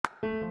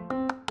This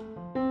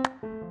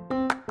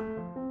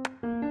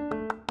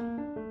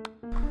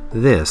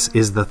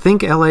is the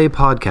Think LA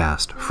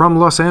podcast from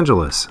Los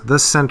Angeles, the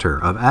center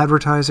of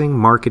advertising,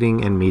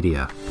 marketing, and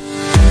media.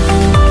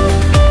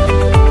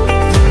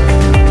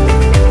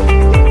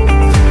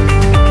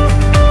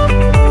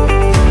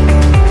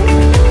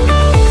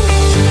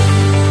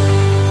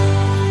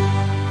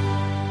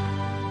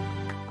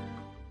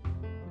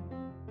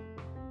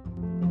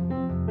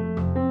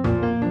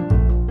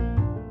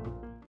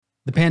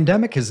 The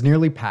pandemic has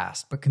nearly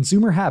passed, but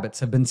consumer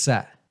habits have been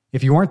set.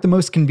 If you aren't the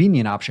most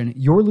convenient option,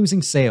 you're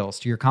losing sales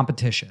to your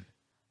competition.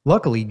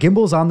 Luckily,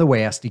 Gimble's On The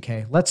Way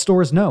SDK lets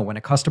stores know when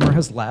a customer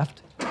has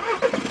left,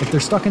 if they're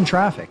stuck in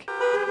traffic,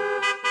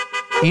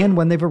 and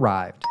when they've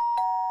arrived.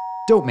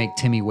 Don't make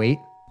Timmy wait.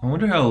 I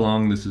wonder how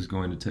long this is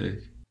going to take.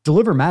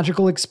 Deliver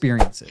magical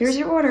experiences. Here's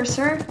your order,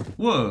 sir.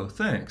 Whoa,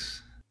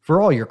 thanks. For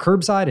all your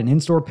curbside and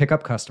in-store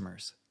pickup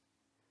customers.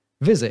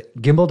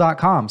 Visit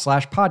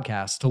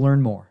gimbal.com/podcast to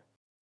learn more.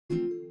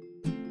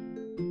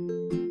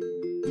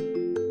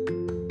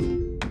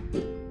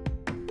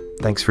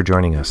 Thanks for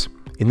joining us.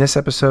 In this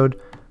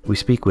episode, we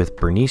speak with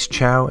Bernice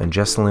Chow and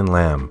Jessalyn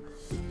Lam,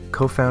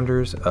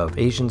 co-founders of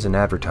Asians in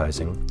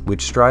Advertising,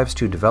 which strives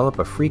to develop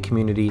a free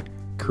community,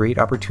 create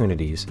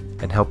opportunities,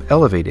 and help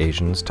elevate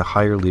Asians to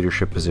higher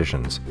leadership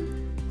positions.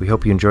 We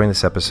hope you enjoy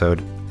this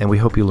episode, and we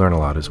hope you learn a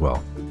lot as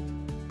well.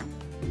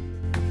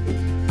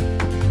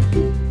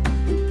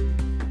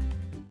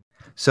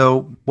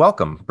 So,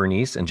 welcome,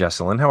 Bernice and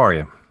Jessalyn. How are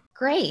you?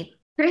 Great.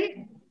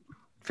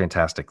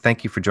 Fantastic.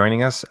 Thank you for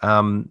joining us.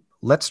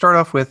 Let's start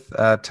off with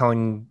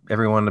telling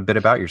everyone a bit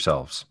about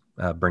yourselves.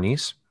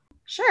 Bernice?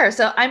 Sure.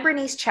 So I'm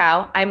Bernice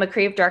Chow. I'm a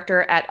creative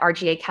director at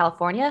RGA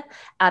California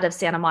out of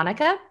Santa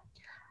Monica.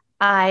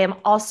 I am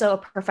also a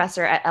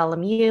professor at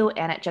LMU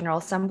and at General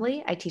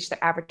Assembly. I teach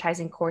the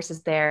advertising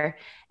courses there.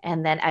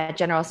 And then at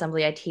General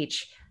Assembly, I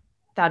teach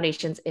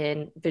foundations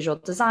in visual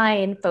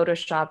design,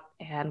 Photoshop,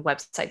 and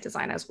website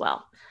design as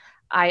well.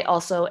 I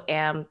also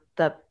am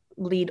the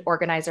lead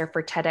organizer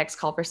for TEDx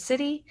Culver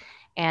City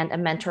and a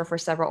mentor for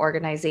several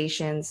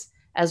organizations,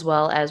 as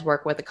well as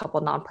work with a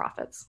couple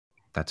nonprofits.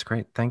 That's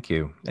great. Thank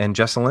you. And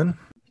Jessalyn?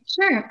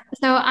 Sure.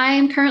 So I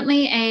am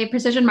currently a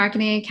Precision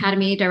Marketing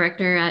Academy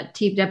director at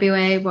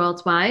TWA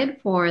Worldwide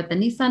for the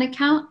Nissan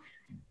account.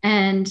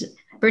 And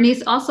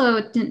Bernice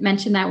also didn't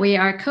mention that we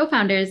are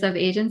co-founders of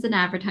Asians in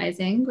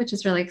Advertising, which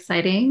is really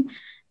exciting.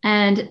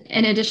 And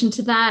in addition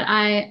to that,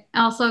 I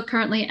also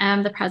currently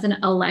am the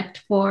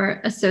president-elect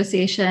for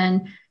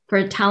Association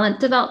for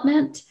Talent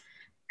Development.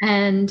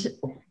 And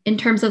in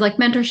terms of like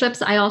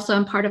mentorships, I also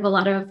am part of a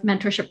lot of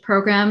mentorship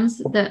programs.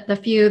 The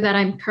few that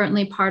I'm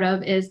currently part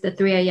of is the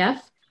 3AF.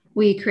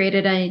 We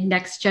created a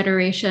next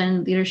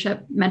generation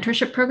leadership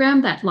mentorship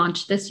program that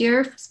launched this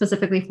year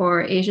specifically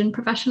for Asian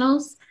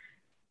professionals.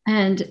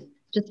 And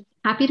just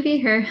happy to be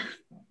here.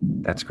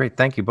 That's great.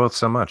 Thank you both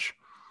so much.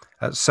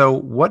 So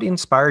what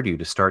inspired you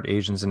to start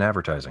Asians in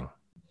Advertising?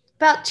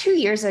 About 2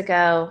 years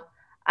ago,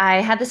 I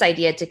had this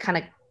idea to kind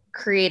of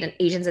create an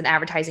Asians in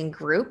Advertising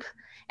group.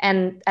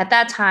 And at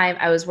that time,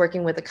 I was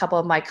working with a couple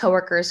of my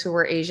coworkers who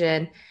were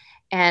Asian,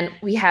 and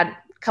we had a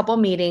couple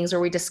meetings where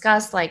we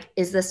discussed, like,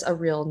 is this a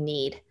real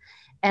need?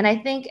 And I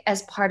think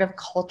as part of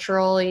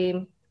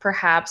culturally,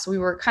 perhaps we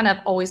were kind of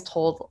always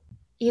told,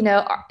 you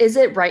know, is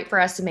it right for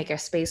us to make a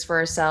space for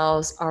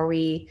ourselves? Are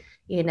we,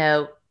 you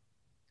know,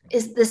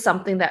 is this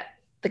something that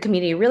the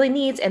community really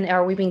needs? And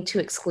are we being too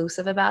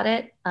exclusive about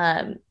it?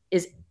 I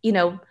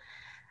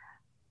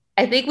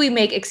think we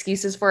make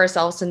excuses for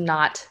ourselves to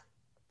not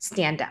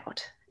stand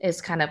out is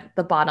kind of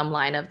the bottom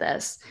line of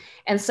this.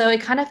 And so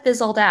it kind of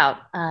fizzled out.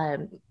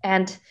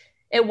 And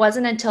it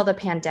wasn't until the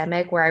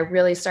pandemic where I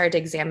really started to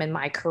examine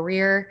my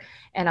career,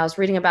 and I was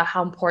reading about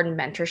how important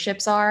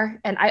mentorships are.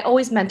 And I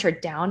always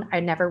mentored down. I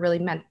never really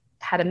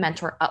had a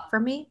mentor up for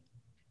me,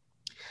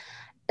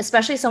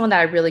 especially someone that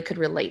I really could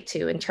relate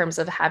to in terms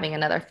of having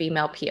another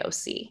female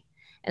POC.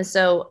 And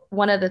so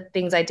one of the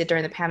things I did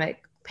during the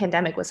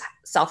pandemic was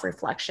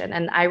self-reflection.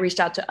 And I reached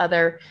out to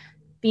other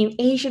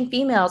Asian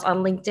females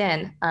on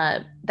LinkedIn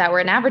that were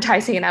in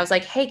advertising. And I was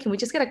like, hey, can we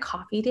just get a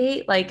coffee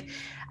date? Like,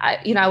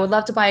 I would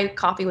love to buy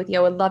coffee with you.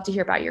 I would love to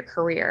hear about your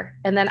career.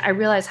 And then I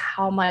realized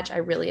how much I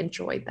really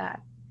enjoyed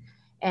that.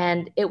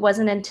 And it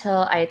wasn't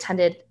until I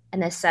attended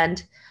an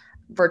Ascend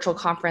virtual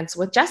conference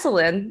with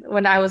Jessalyn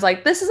when I was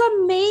like, this is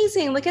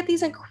amazing. Look at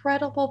these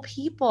incredible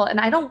people. And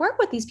I don't work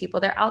with these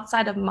people. They're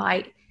outside of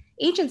my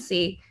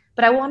agency,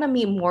 but I want to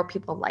meet more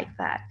people like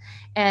that.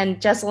 And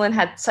Jessalyn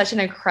had such an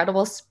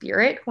incredible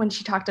spirit when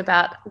she talked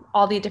about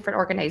all the different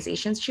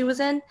organizations she was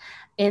in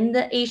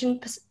the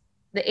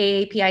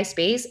AAPI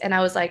space. And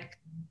I was like,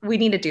 we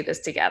need to do this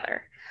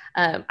together.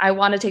 I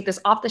want to take this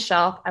off the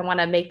shelf. I want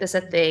to make this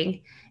a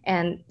thing.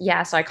 And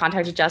yeah, so I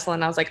contacted Jessalyn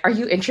and I was like, are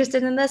you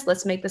interested in this?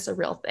 Let's make this a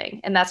real thing.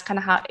 And that's kind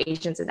of how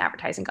Asians in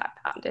Advertising got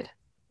founded.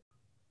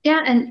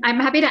 Yeah, and I'm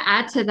happy to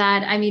add to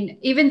that. I mean,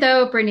 even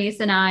though Bernice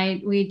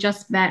and we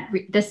just met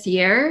this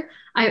year,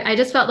 I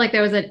just felt like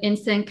there was an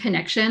instant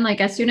connection.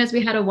 Like as soon as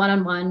we had a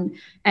one-on-one,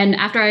 and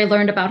after I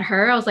learned about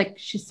her, I was like,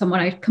 she's someone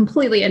I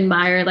completely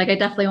admire. Like I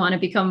definitely want to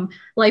become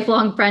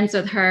lifelong friends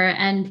with her.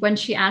 And when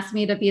she asked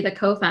me to be the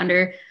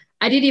co-founder,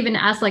 I didn't even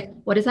ask like,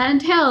 what does that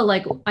entail?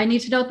 Like, I need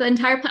to know the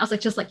entire plan. I was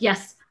like, just like,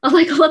 yes. I was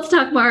like, let's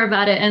talk more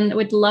about it, and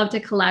would love to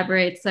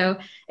collaborate. So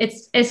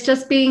it's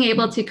just being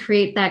able to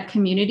create that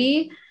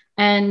community,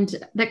 and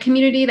the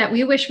community that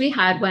we wish we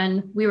had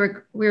when we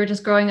were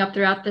just growing up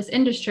throughout this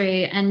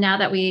industry. And now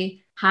that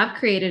we have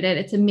created it,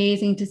 it's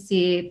amazing to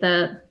see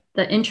the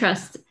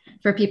interest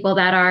for people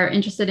that are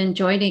interested in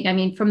joining. I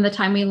mean, from the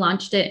time we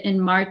launched it in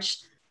March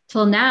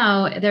till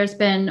now, there's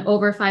been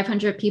over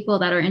 500 people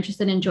that are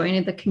interested in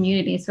joining the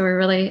community. So we're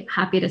really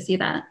happy to see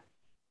that.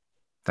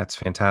 That's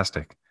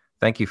fantastic.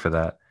 Thank you for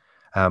that.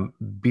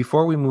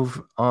 Before we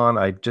move on,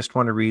 I just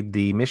want to read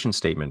the mission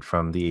statement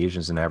from the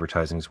Asians in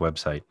Advertising's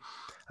website.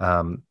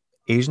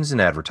 Asians in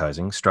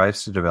Advertising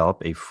strives to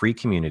develop a free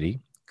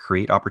community,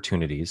 create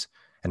opportunities,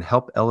 and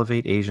help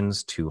elevate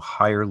Asians to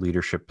higher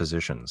leadership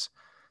positions,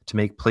 to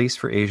make place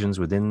for Asians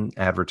within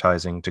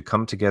advertising to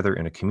come together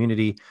in a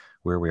community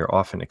where we are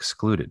often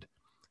excluded,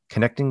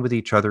 connecting with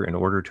each other in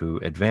order to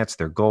advance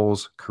their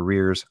goals,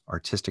 careers,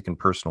 artistic and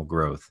personal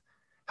growth,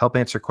 help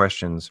answer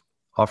questions,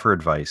 offer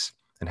advice,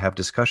 and have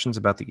discussions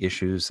about the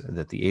issues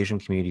that the Asian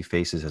community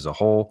faces as a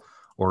whole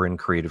or in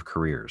creative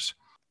careers.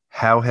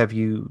 How have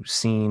you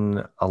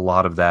seen a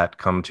lot of that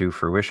come to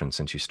fruition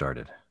since you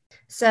started?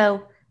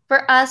 So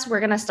for us, we're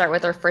going to start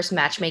with our first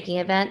matchmaking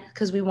event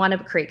because we want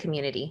to create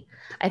community.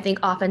 I think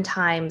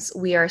oftentimes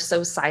we are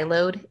so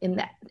siloed in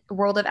the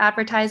world of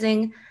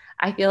advertising.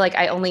 I feel like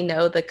I only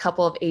know the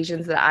couple of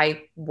Asians that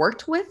I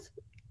worked with,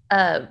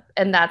 and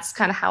that's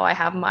kind of how I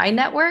have my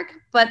network.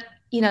 But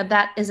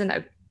that isn't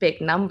a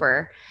big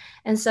number.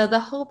 And so the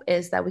hope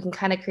is that we can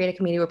kind of create a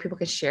community where people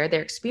can share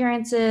their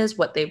experiences,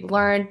 what they've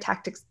learned,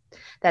 tactics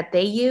that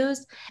they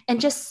use, and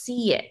just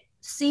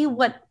see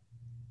what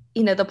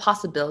the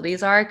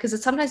possibilities are. Because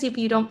sometimes if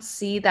you don't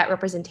see that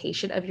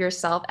representation of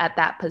yourself at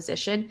that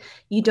position,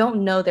 you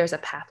don't know there's a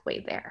pathway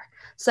there.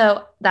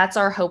 So that's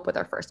our hope with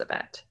our first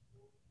event.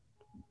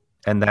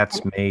 And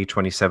that's May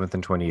 27th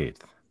and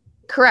 28th.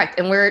 Correct.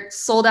 And we're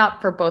sold out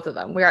for both of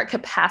them. We're at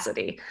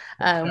capacity.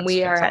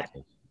 We are at,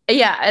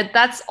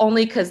 that's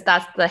only because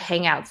that's the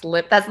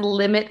Hangouts. That's the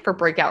limit for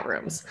breakout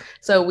rooms.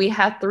 So we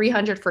have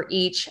 300 for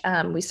each.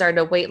 We started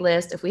a wait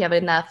list. If we have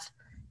enough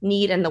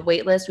need in the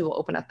wait list, we will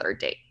open a third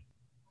date.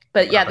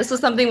 But yeah, this was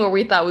something where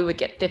we thought we would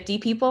get 50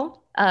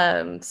 people.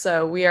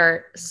 So we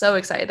are so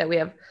excited that we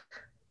have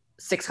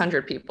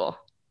 600 people.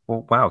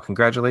 Well, wow.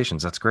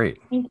 Congratulations. That's great.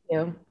 Thank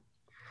you.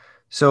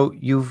 So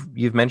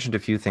you've mentioned a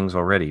few things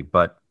already,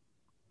 but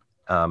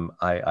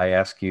I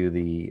ask you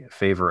the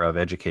favor of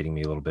educating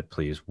me a little bit,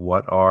 please.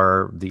 What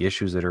are the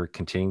issues that are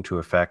continuing to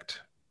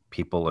affect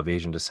people of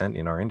Asian descent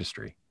in our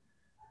industry?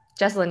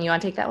 Jessalyn, you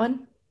want to take that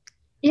one?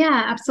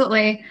 Yeah,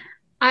 absolutely.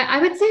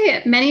 I would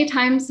say many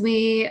times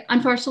we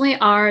unfortunately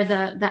are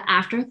the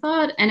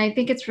afterthought. And I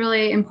think it's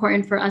really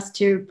important for us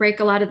to break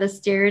a lot of the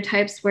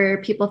stereotypes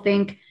where people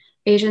think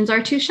Asians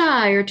are too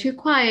shy or too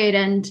quiet.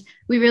 And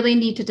we really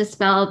need to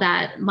dispel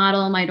that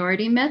model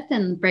minority myth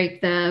and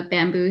break the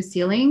bamboo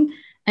ceiling.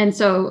 And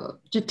so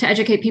to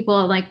educate people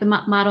on like the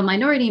model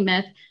minority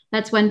myth,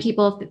 that's when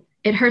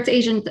it hurts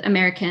Asian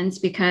Americans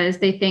because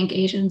they think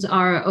Asians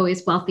are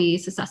always wealthy,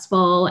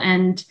 successful,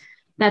 and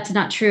that's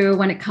not true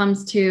when it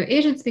comes to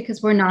Asians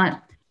because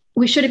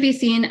we shouldn't be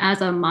seen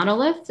as a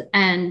monolith.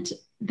 And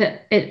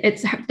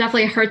it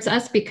definitely hurts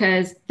us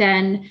because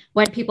then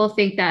when people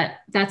think that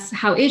that's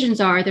how Asians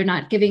are, they're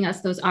not giving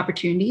us those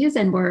opportunities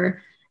and we're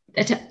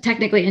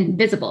technically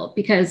invisible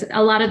because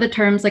a lot of the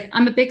terms, like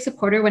I'm a big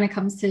supporter when it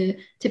comes to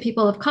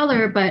people of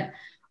color, but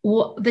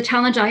the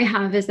challenge I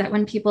have is that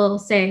when people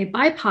say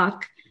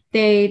BIPOC,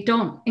 they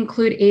don't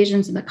include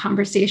Asians in the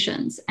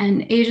conversations,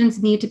 and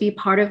Asians need to be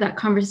part of that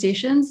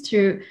conversations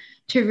to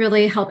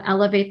really help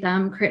elevate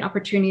them, create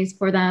opportunities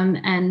for them,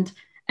 and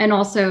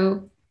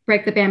also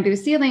break the bamboo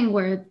ceiling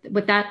where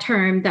with that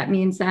term, that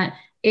means that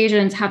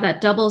Asians have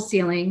that double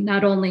ceiling,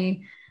 not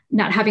only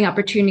not having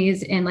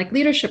opportunities in like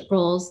leadership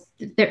roles,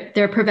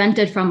 they're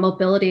prevented from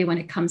mobility when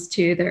it comes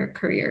to their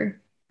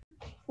career.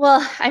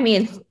 Well, I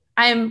mean,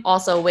 I'm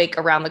also awake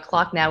around the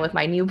clock now with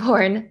my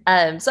newborn.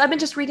 So I've been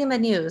just reading the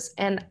news,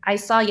 and I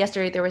saw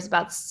yesterday there was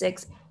about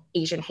 6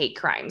 Asian hate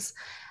crimes,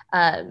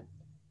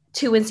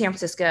 2 in San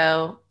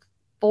Francisco,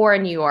 4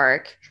 in New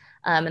York.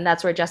 And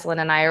that's where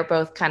Jessalyn and I are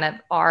both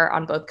are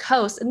on both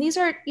coasts. And these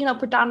are,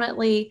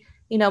 predominantly,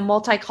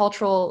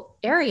 multicultural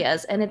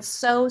areas. And it's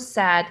so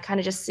sad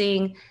kind of just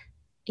seeing,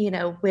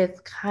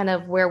 with kind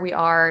of where we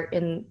are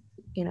in,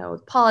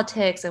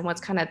 politics and what's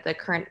kind of the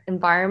current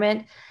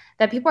environment,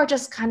 that people are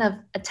just kind of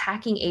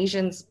attacking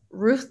Asians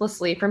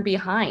ruthlessly from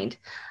behind,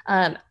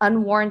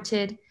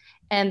 unwarranted.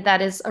 And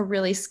that is a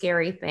really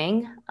scary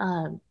thing.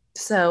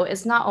 So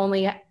it's not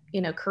only,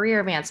 career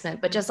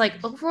advancement, but just like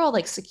overall,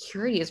 like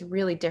security is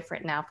really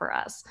different now for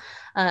us.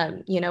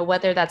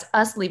 Whether that's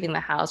us leaving the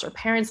house or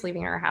parents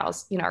leaving our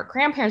house, our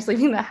grandparents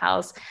leaving the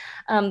house.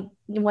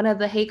 One of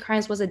the hate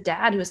crimes was a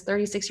dad who was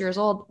 36 years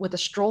old with a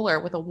stroller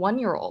with a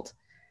 1-year-old.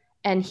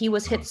 And he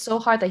was hit so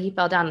hard that he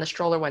fell down and the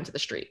stroller went to the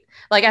street.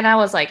 And I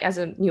was like, as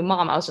a new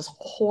mom, I was just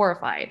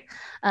horrified.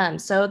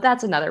 So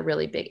that's another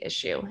really big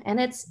issue. And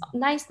it's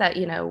nice that,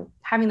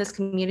 having this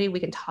community, we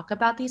can talk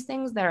about these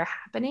things that are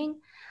happening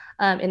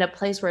in a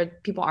place where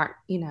people aren't,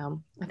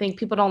 I think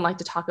people don't like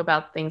to talk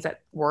about things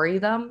that worry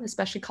them,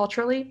 especially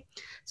culturally.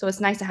 So it's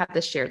nice to have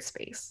this shared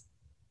space.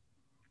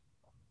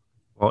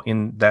 Well,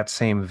 in that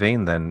same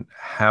vein, then,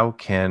 how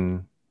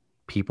can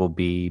people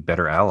be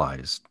better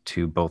allies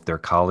to both their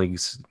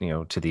colleagues,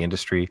 to the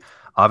industry?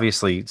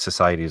 Obviously,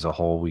 society as a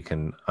whole, we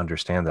can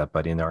understand that,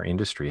 but in our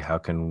industry, how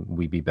can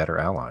we be better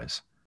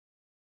allies?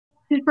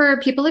 For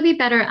people to be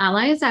better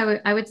allies,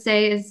 I would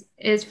say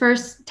is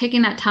first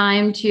taking that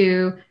time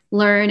to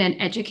learn and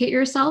educate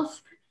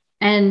yourself.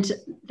 And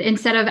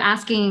instead of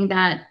asking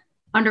that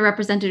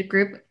underrepresented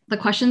group the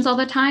questions all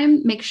the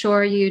time, make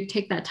sure you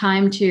take that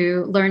time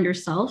to learn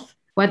yourself,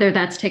 whether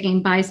that's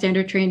taking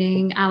bystander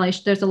training,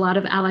 there's a lot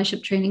of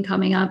allyship training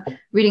coming up,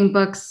 reading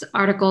books,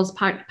 articles,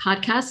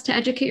 podcasts to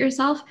educate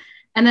yourself,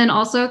 and then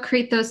also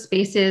create those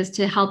spaces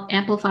to help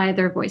amplify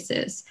their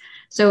voices.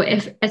 So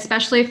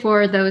especially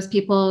for those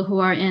people who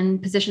are in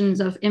positions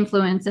of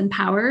influence and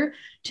power,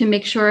 to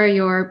make sure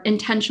you're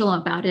intentional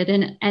about it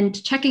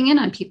and checking in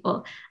on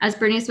people. As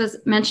Bernice was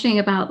mentioning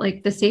about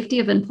like the safety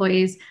of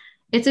employees,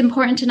 it's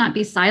important to not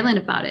be silent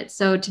about it.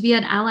 So to be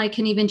an ally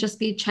can even just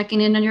be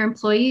checking in on your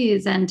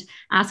employees and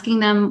asking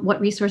them what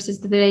resources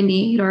do they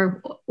need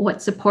or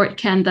what support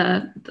can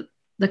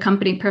the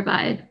company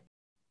provide.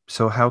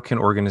 So how can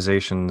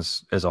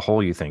organizations as a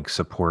whole, you think,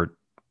 support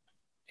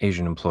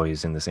Asian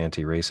employees in this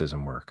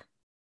anti-racism work?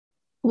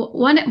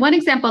 One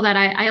example that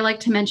I like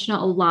to mention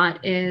a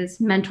lot is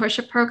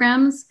mentorship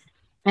programs.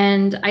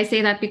 And I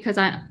say that because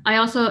I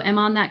also am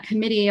on that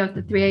committee of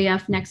the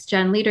 3AF Next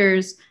Gen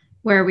Leaders,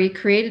 where we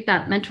created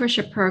that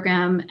mentorship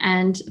program.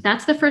 And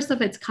that's the first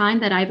of its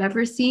kind that I've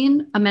ever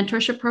seen, a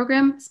mentorship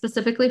program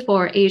specifically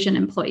for Asian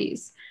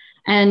employees.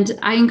 And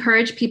I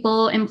encourage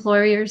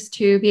employers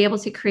to be able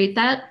to create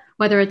that,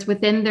 whether it's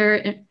within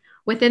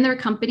their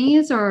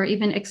companies or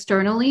even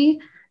externally.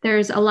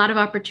 There's a lot of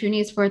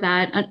opportunities for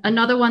that.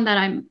 Another one that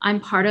I'm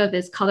part of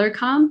is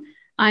ColorCom.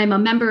 I'm a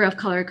member of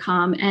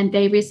ColorCom, and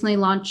they recently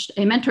launched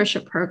a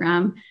mentorship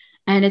program.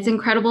 And it's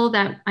incredible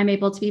that I'm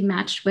able to be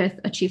matched with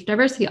a chief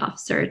diversity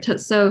officer.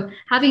 So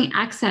having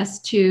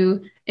access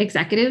to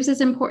executives is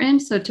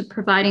important. So to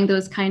providing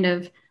those kind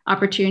of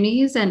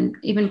opportunities and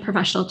even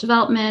professional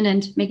development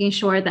and making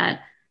sure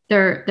that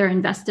they're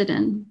invested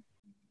in.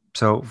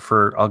 So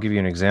I'll give you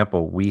an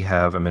example. We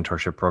have a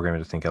mentorship program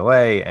at Think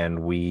LA,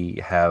 and we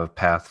have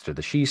Path to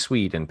the She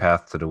Suite and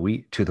Path to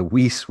the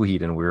We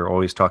Suite, and we're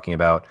always talking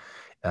about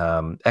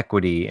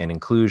equity and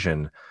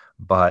inclusion.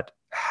 But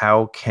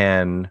how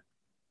can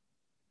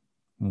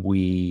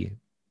we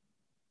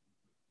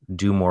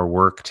do more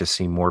work to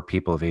see more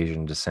people of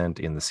Asian descent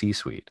in the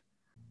C-suite?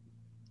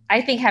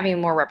 I think having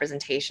more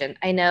representation.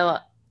 I know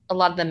a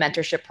lot of the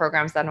mentorship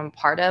programs that I'm a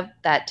part of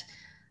that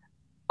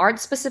aren't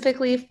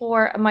specifically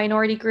for a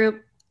minority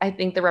group. I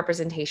think the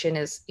representation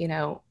is,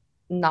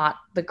 not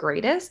the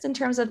greatest in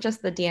terms of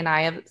just the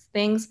D&I of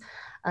things.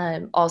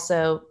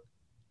 Also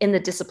in the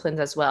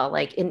disciplines as well.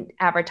 Like in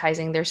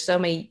advertising, there's so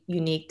many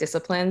unique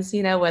disciplines,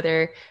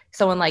 whether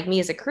someone like me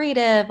is a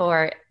creative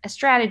or a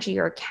strategy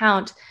or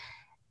account.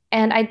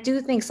 And I do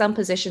think some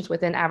positions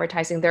within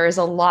advertising, there is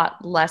a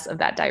lot less of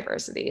that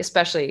diversity,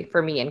 especially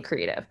for me in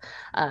creative.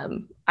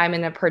 I'm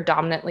in a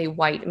predominantly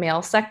white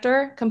male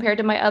sector compared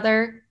to my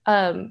other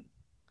kind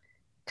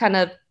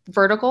of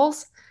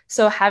verticals.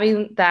 So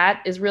having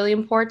that is really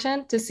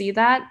important to see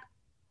that.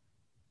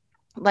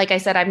 Like I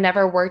said, I've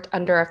never worked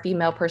under a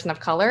female person of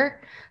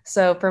color.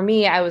 So for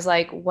me, I was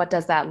like, what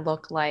does that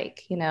look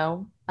like?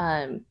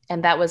 And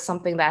that was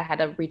something that I had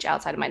to reach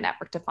outside of my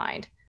network to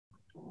find.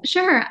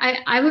 Sure.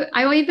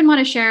 I even want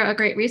to share a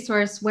great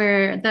resource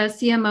where the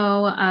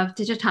CMO of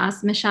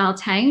Digitas, Michelle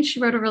Tang, she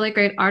wrote a really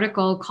great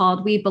article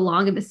called We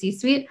Belong in the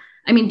C-Suite.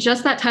 I mean,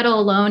 just that title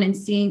alone and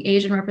seeing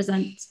Asian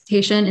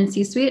representation in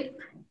C-Suite,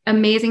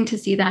 amazing to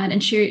see that.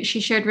 And she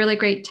shared really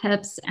great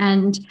tips.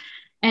 And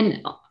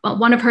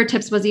one of her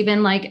tips was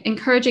even like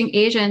encouraging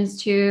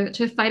Asians to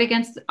fight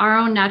against our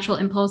own natural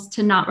impulse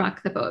to not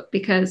rock the boat,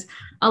 because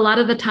a lot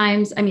of the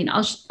times, I mean,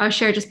 I'll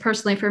share just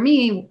personally for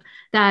me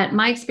that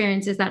my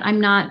experience is that I'm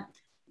not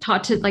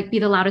taught to like be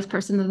the loudest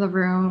person in the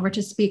room or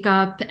to speak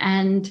up.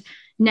 And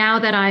now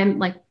that I'm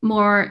like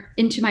more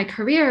into my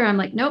career, I'm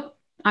like, nope,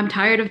 I'm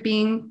tired of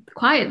being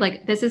quiet.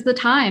 Like, this is the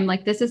time.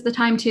 Like, this is the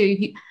time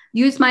to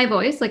use my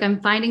voice. Like,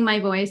 I'm finding my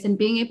voice and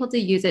being able to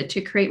use it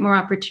to create more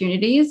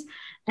opportunities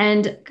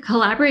and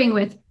collaborating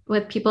with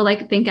people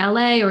like Think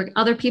LA or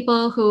other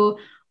people who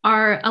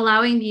are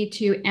allowing me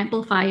to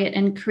amplify it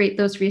and create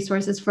those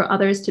resources for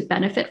others to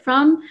benefit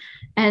from.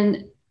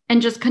 And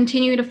and just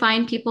continue to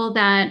find people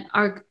that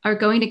are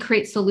going to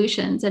create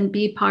solutions and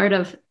be part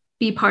of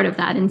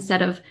that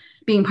instead of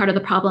being part of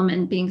the problem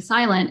and being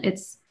silent.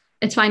 It's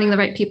finding the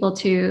right people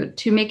to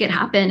make it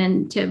happen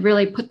and to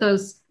really put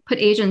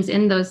Asians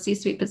in those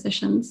C-suite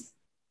positions.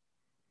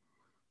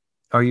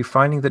 Are you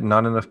finding that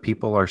not enough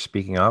people are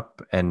speaking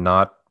up and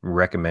not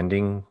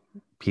recommending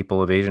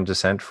people of Asian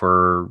descent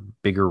for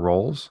bigger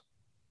roles?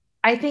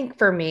 I think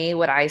for me,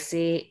 what I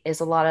see is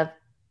a lot of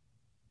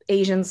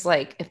Asians,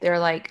 like, if they're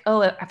like,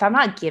 oh, if I'm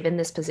not given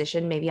this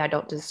position, maybe I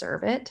don't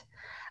deserve it.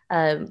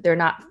 They're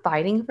not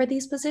fighting for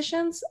these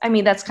positions. I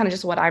mean, that's kind of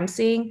just what I'm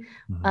seeing.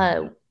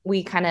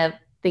 We kind of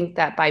think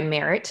that by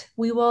merit,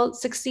 we will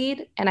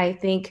succeed. And I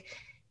think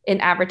in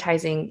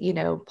advertising,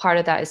 part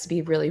of that is to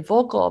be really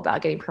vocal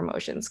about getting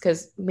promotions,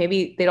 because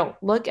maybe they don't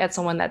look at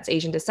someone that's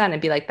Asian descent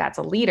and be like, that's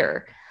a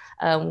leader.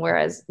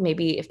 Whereas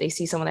maybe if they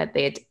see someone that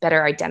they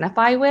better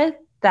identify with,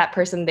 that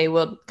person they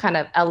will kind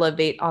of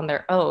elevate on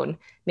their own,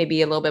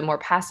 maybe a little bit more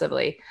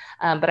passively.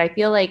 But I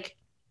feel like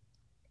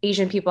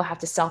Asian people have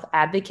to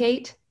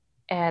self-advocate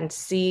and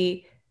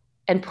see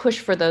and push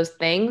for those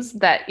things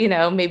that,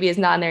 maybe is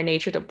not in their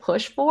nature to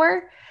push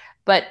for,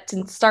 but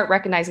to start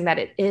recognizing that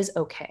it is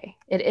okay.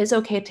 It is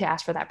okay to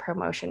ask for that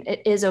promotion.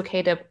 It is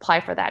okay to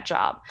apply for that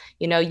job.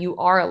 You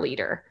are a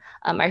leader.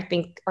 I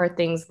think are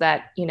things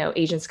that,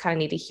 Asians kind of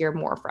need to hear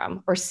more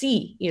from or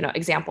see,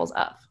 examples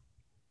of.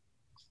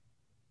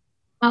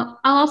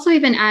 Well, I'll also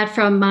even add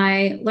from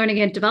my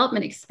learning and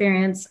development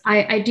experience,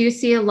 I do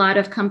see a lot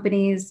of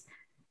companies,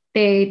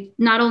 they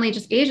not only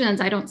just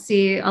Asians, I don't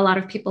see a lot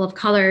of people of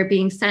color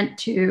being sent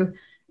to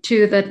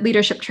the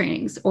leadership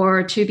trainings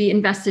or to be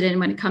invested in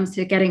when it comes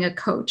to getting a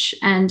coach.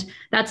 And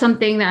that's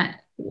something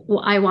that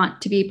I want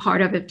to be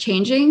part of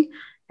changing.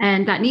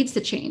 And that needs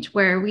to change,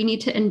 where we need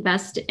to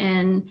invest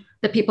in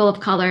the people of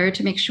color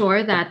to make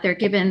sure that they're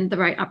given the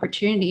right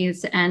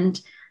opportunities.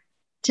 And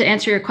to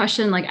answer your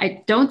question, like,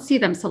 I don't see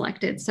them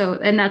selected. So,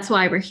 and that's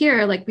why we're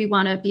here. Like, we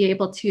want to be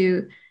able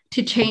to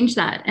change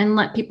that and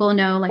let people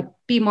know, like,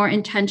 be more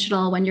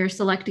intentional when you're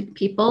selecting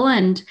people.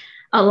 And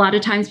a lot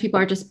of times people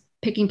are just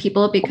picking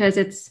people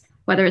because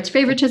whether it's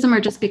favoritism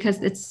or just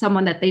because it's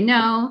someone that they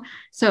know.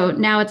 So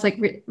now it's like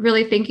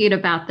really thinking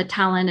about the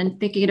talent and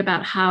thinking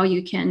about how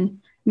you can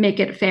make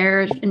it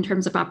fair in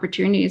terms of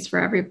opportunities for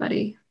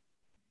everybody.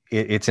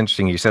 It's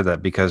interesting you said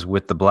that, because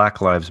with the Black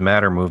Lives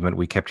Matter movement,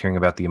 we kept hearing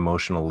about the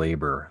emotional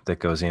labor that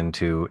goes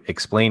into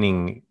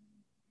explaining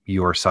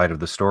your side of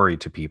the story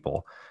to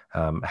people.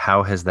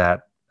 How has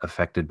that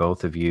affected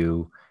both of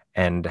you,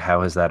 and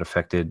how has that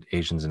affected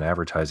Asians in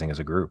advertising as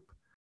a group?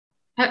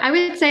 I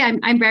would say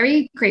I'm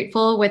very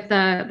grateful with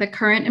the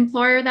current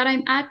employer that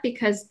I'm at,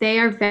 because they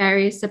are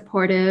very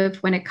supportive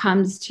when it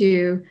comes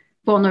to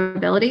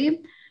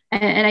vulnerability.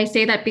 And I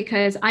say that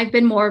because I've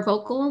been more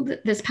vocal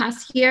this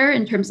past year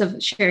in terms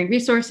of sharing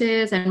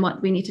resources and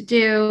what we need to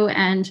do.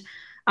 And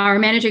our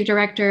managing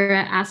director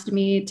asked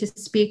me to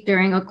speak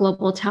during a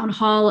global town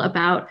hall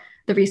about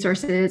the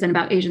resources and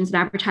about Asians in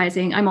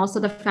advertising. I'm also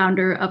the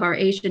founder of our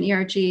Asian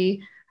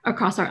ERG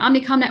across our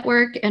Omnicom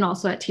network, and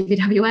also at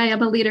TBWA,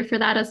 I'm a leader for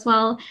that as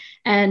well.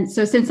 And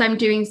so since I'm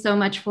doing so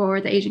much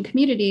for the Asian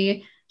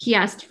community, he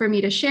asked for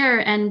me to share.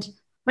 And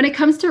when it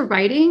comes to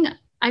writing,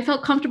 I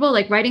felt comfortable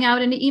like writing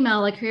out in an email,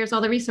 like, here's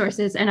all the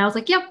resources. And I was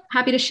like, yep,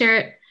 happy to share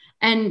it.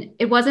 And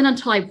it wasn't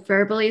until I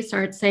verbally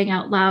started saying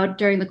out loud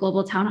during the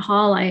global town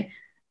hall, I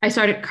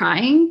started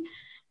crying.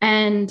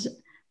 And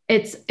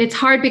it's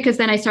hard, because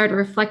then I started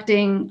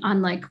reflecting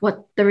on like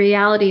what the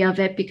reality of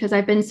it, because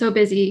I've been so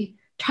busy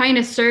trying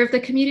to serve the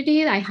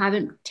community, I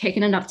haven't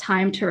taken enough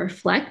time to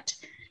reflect.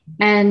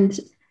 And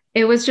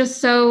it was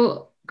just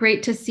so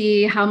great to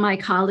see how my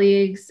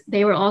colleagues,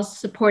 they were all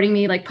supporting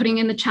me, like putting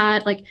in the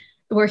chat, like,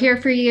 we're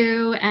here for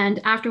you. And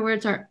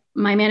afterwards,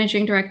 my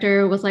managing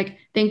director was like,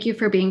 thank you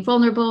for being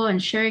vulnerable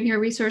and sharing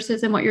your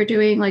resources and what you're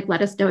doing. Like,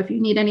 let us know if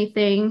you need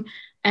anything.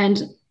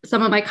 And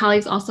some of my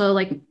colleagues also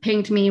like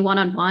pinged me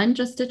one-on-one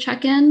just to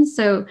check in.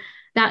 So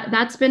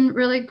that's been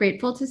really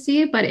grateful to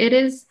see. But it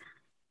is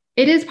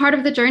part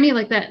of the journey,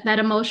 like that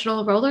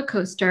emotional roller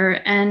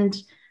coaster. And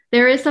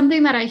there is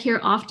something that I hear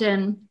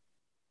often,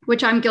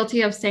 which I'm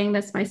guilty of saying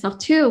this myself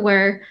too,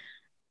 where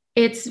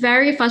it's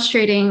very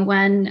frustrating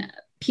when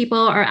people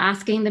are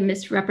asking the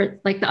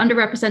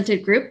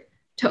underrepresented group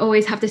to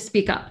always have to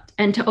speak up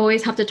and to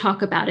always have to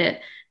talk about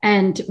it.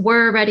 And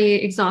we're already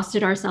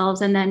exhausted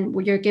ourselves, and then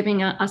you're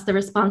giving us the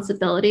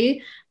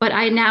responsibility. But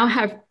I now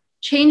have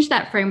changed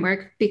that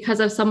framework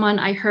because of someone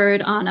I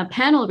heard on a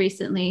panel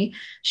recently.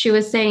 She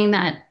was saying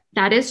that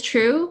is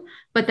true,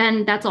 but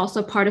then that's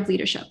also part of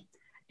leadership.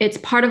 It's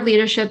part of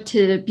leadership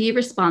to be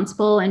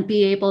responsible and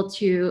be able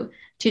to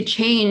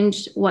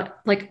change what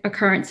like a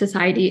current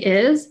society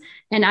is.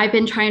 And I've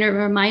been trying to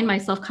remind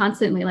myself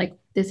constantly, like,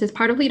 this is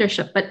part of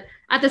leadership. But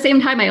at the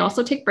same time, I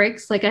also take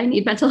breaks. Like, I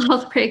need mental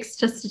health breaks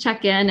just to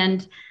check in.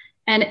 And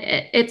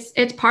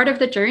it's part of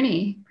the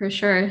journey for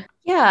sure.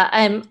 Yeah,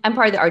 I'm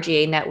part of the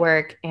RGA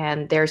network,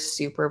 and they're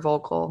super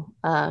vocal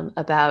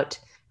about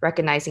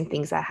recognizing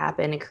things that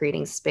happen and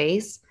creating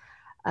space.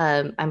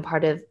 I'm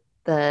part of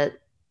the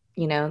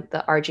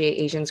the RGA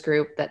Asians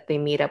group that they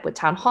meet up with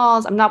town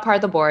halls. I'm not part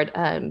of the board,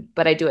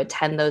 but I do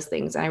attend those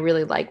things. And I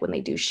really like when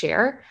they do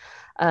share.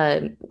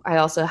 I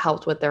also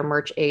helped with their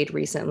merch aid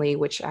recently,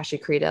 which actually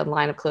created a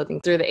line of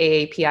clothing through the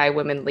AAPI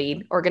Women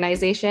Lead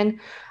organization.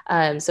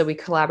 So we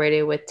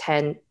collaborated with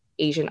 10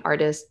 Asian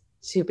artists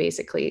to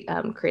basically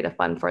create a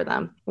fund for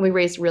them. And we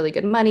raised really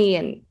good money.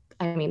 And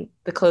I mean,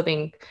 the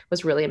clothing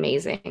was really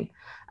amazing.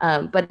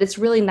 But it's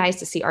really nice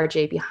to see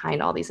RGA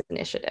behind all these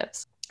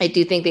initiatives. I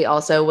do think they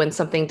also, when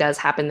something does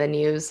happen in the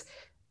news,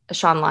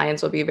 Sean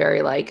Lyons will be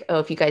very like, oh,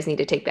 if you guys need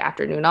to take the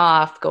afternoon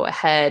off, go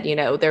ahead.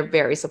 They're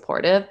very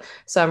supportive.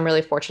 So I'm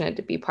really fortunate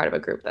to be part of a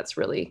group that's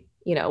really,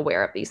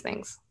 aware of these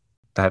things.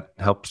 That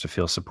helps to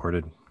feel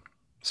supported,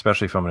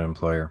 especially from an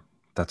employer.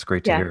 That's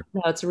great to hear.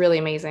 No, it's really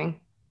amazing.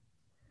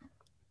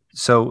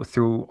 So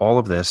through all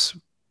of this,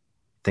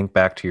 think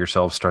back to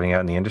yourself starting out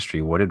in the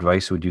industry. What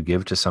advice would you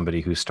give to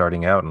somebody who's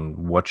starting out, and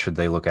what should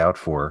they look out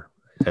for,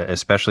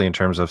 especially in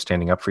terms of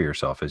standing up for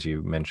yourself, as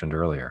you mentioned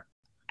earlier?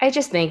 I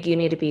just think you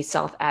need to be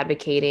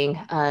self-advocating.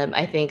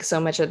 I think so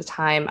much of the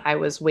time I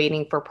was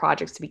waiting for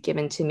projects to be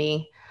given to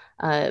me,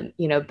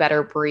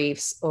 better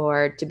briefs,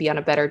 or to be on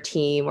a better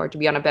team, or to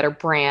be on a better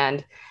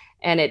brand.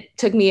 And it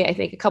took me, I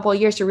think, a couple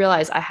of years to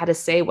realize I had to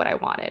say what I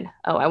wanted.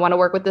 Oh, I want to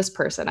work with this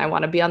person. I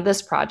want to be on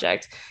this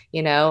project,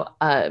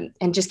 and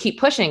just keep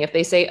pushing. If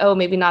they say, oh,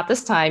 maybe not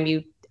this time,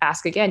 you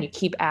ask again, you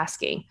keep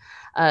asking.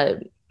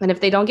 And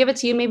if they don't give it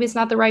to you, maybe it's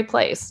not the right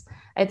place.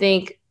 I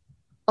think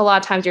a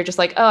lot of times you're just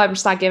like, oh, I'm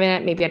just not giving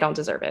it. Maybe I don't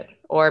deserve it.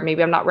 Or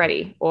maybe I'm not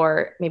ready.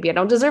 Or maybe I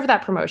don't deserve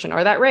that promotion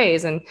or that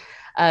raise. And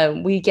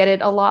we get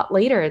it a lot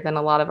later than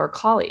a lot of our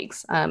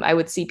colleagues. I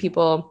would see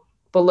people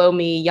below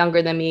me,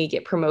 younger than me,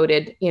 get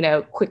promoted,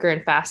 quicker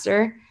and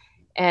faster.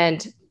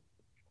 And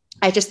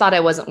I just thought I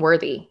wasn't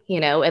worthy,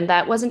 and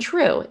that wasn't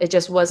true. It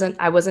just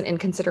I wasn't in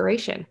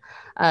consideration.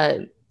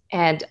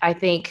 And I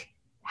think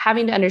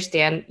having to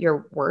understand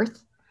your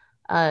worth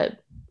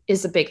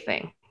is a big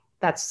thing.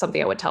 That's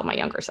something I would tell my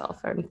younger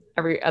self and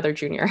every other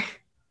junior.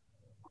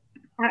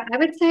 I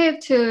would say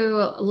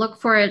to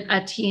look for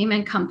a team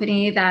and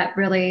company that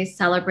really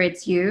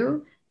celebrates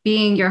you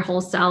being your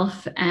whole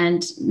self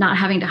and not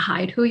having to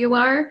hide who you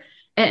are.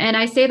 And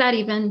I say that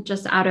even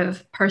just out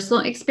of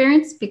personal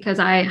experience, because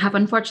I have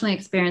unfortunately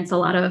experienced a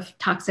lot of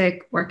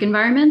toxic work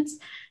environments.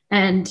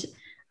 And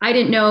I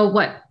didn't know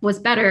what was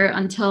better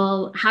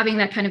until having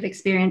that kind of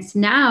experience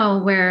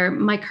now, where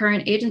my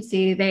current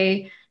agency,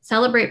 they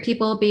celebrate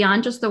people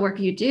beyond just the work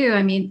you do.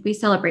 I mean, we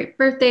celebrate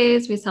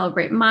birthdays, we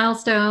celebrate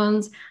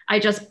milestones. I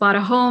just bought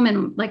a home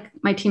and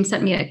my team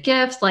sent me a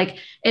gift.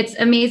 It's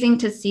amazing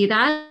to see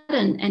that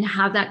and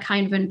have that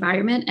kind of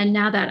environment. And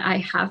now that I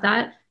have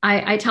that,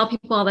 I tell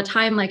people all the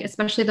time,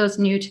 especially those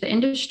new to the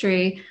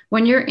industry,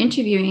 when you're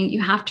interviewing,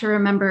 you have to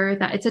remember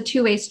that it's a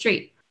two-way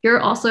street. You're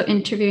also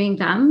interviewing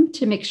them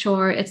to make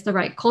sure it's the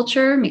right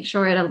culture, make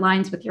sure it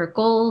aligns with your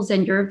goals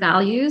and your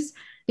values,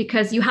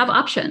 because you have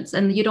options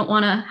and you don't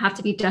want to have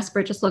to be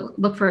desperate, just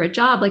look for a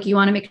job. You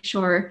want to make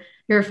sure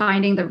you're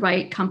finding the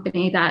right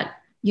company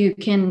that you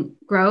can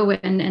grow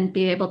and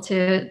be able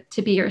to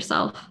be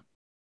yourself.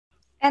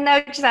 And I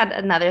would just add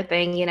another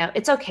thing,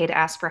 it's okay to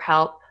ask for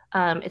help.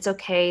 It's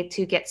okay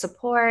to get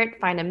support,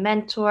 find a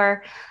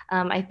mentor.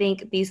 I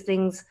think these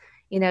things,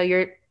 you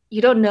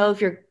don't know if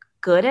you're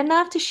good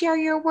enough to share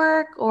your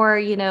work, or,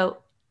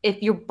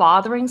 if you're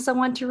bothering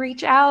someone to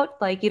reach out,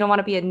 you don't want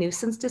to be a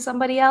nuisance to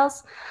somebody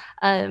else.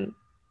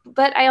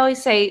 But I always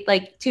say,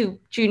 to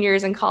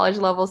juniors and college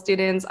level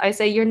students, I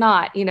say, you're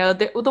not,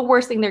 the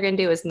worst thing they're going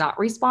to do is not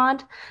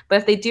respond. But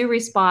if they do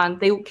respond,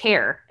 they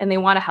care and they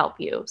want to help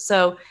you.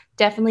 So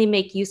definitely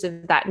make use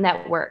of that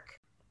network.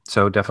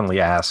 So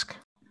definitely ask.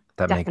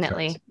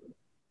 Definitely. Makes sense.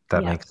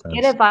 That makes sense.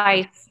 Get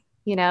advice,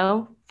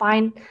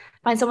 find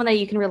someone that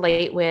you can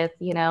relate with,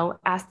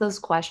 ask those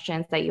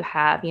questions that you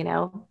have,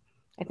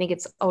 I think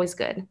it's always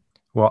good.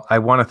 Well, I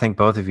want to thank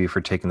both of you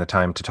for taking the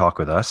time to talk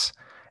with us,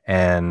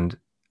 and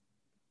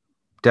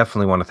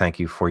definitely want to thank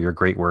you for your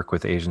great work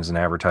with Asians in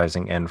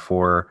Advertising, and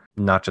for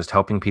not just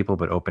helping people,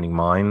 but opening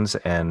minds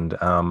and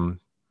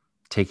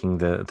taking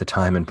the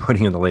time and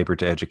putting in the labor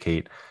to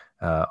educate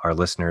our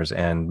listeners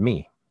and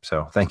me.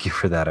 So thank you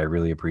for that. I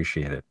really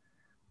appreciate it.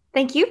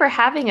 Thank you for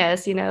having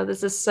us.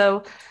 This is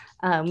so,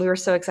 we were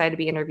so excited to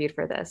be interviewed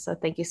for this. So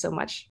thank you so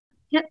much.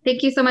 Yeah,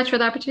 thank you so much for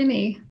the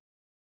opportunity.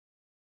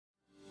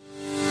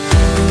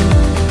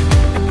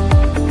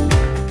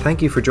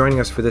 Thank you for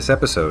joining us for this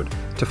episode.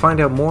 To find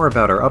out more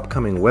about our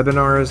upcoming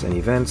webinars and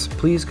events,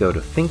 please go to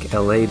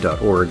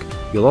thinkla.org.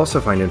 You'll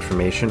also find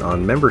information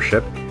on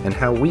membership and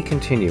how we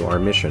continue our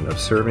mission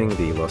of serving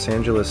the Los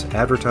Angeles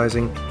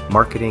advertising,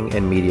 marketing,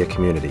 and media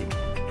community.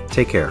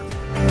 Take care.